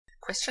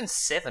Question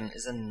 7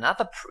 is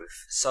another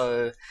proof.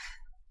 So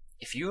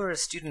if you were a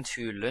student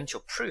who learnt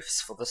your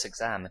proofs for this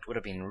exam, it would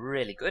have been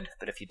really good,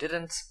 but if you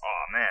didn't,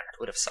 oh man, it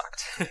would have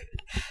sucked.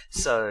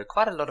 So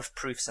quite a lot of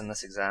proofs in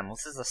this exam.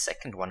 This is the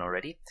second one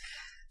already.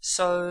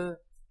 So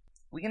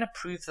we're going to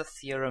prove the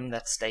theorem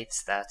that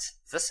states that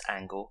this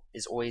angle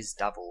is always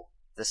double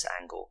this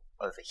angle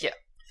over here.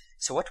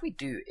 So what we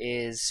do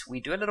is we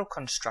do a little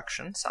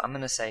construction. So I'm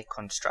going to say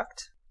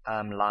construct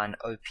line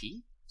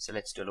OP. So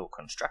let's do a little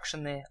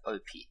construction there,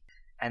 OP.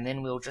 And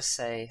then we'll just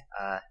say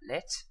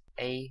let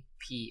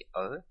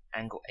APO,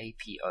 angle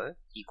APO,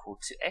 equal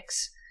to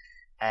X.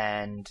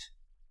 And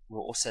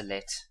we'll also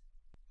let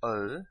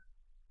O,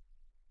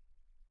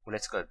 well,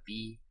 let's go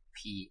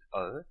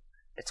BPO,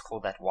 let's call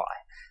that Y.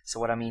 So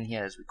what I mean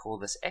here is we call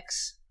this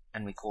X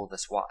and we call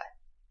this Y.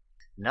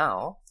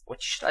 Now, what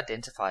you should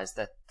identify is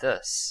that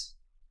this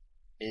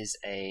is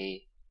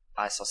a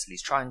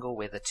isosceles triangle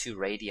where the two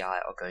radii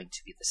are going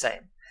to be the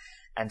same.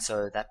 And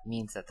so that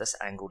means that this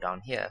angle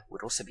down here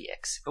would also be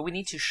X. But we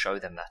need to show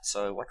them that.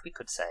 So what we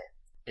could say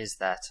is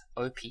that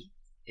OP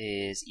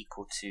is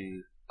equal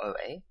to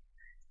OA,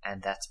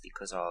 and that's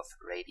because of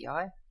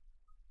radii.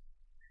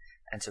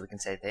 And so we can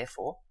say,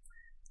 therefore,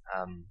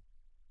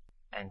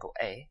 angle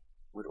A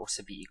would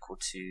also be equal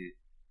to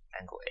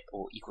angle A,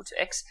 or equal to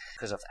X,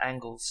 because of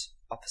angles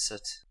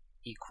opposite,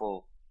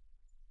 equal,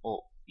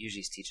 or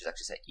usually teachers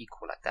actually say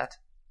equal like that,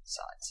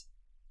 sides.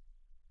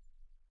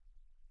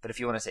 But if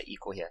you want to say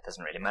equal here, it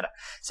doesn't really matter.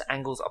 So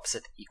angles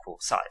opposite equal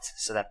sides.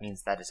 So that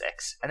means that is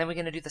X. And then we're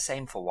going to do the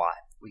same for Y.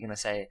 We're going to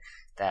say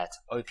that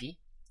OP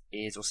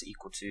is also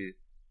equal to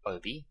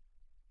OB.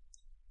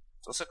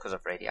 It's also because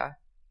of radii.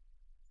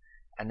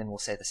 And then we'll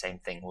say the same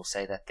thing. We'll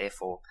say that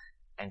therefore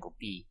angle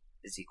B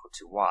is equal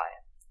to Y.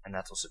 And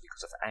that's also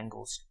because of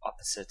angles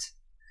opposite,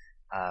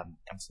 I'm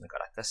just going to go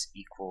like this,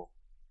 equal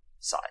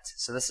sides.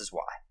 So this is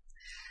Y.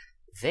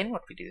 Then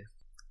what we do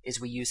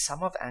is we use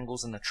sum of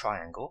angles in a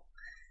triangle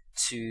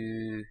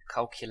to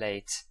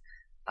calculate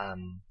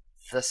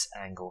this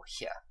angle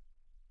here.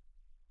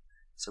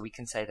 So we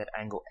can say that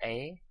angle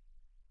AOP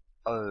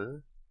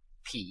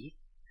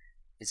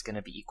is going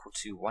to be equal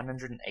to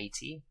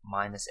 180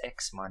 minus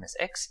x,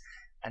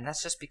 and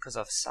that's just because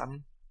of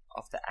sum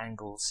of the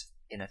angles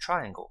in a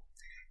triangle.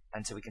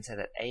 And so we can say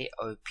that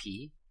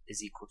AOP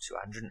is equal to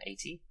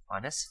 180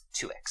 minus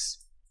 2x.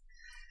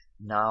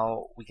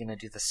 Now we're going to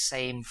do the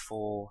same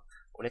for,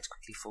 well, let's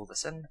quickly fill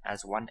this in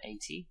as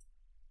 180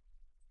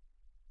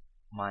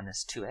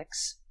 minus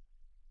 2x,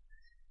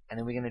 and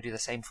then we're going to do the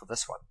same for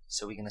this one.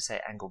 So we're going to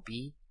say angle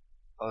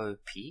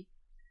BOP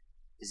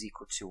is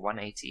equal to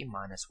 180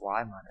 minus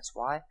y,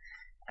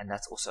 and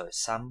that's also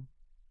sum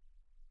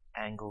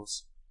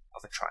angles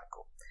of a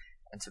triangle.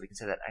 And so we can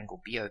say that angle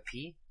BOP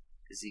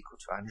is equal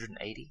to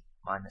 180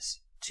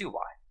 minus 2y.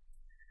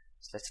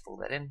 So let's fill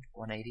that in,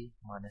 180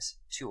 minus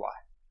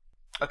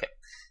 2y. Okay,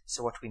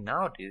 so what we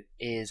now do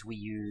is we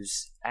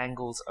use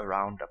angles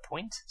around a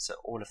point, so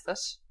all of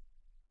this,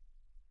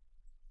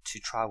 to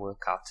try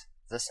work out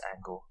this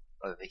angle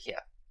over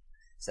here.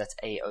 So that's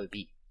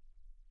AOB.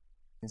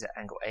 Means that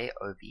angle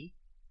AOB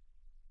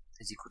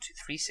is equal to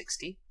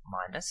 360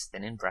 minus,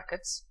 then in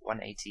brackets,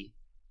 180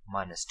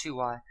 minus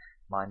 2y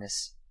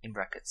minus, in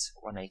brackets,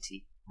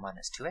 180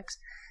 minus 2x.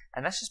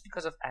 And that's just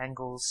because of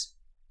angles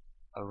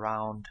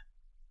around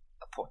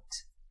a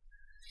point.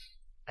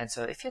 And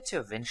so if you had to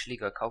eventually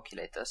go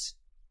calculate this,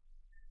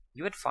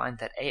 you would find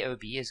that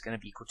AOB is going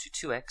to be equal to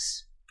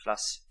 2x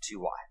plus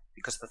 2y.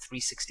 Because the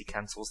 360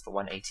 cancels the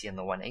 180 and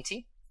the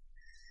 180.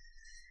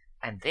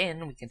 And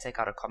then we can take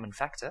out a common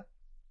factor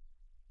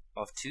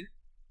of 2,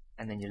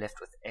 and then you're left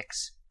with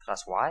x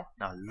plus y.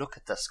 Now look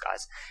at this,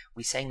 guys.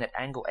 We're saying that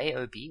angle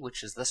AOB,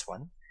 which is this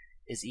one,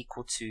 is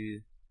equal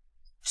to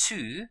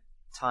 2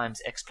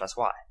 times x plus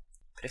y.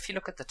 But if you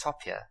look at the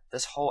top here,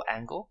 this whole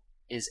angle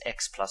is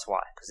x plus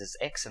y, because there's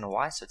x and a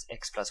y, so it's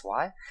x plus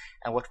y.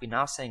 And what we're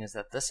now saying is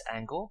that this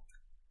angle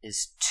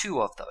is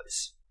 2 of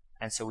those.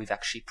 And so we've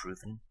actually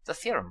proven the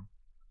theorem.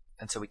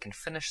 And so we can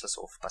finish this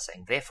off by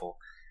saying, therefore,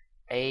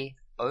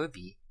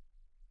 AOB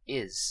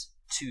is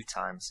 2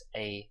 times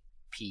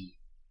AP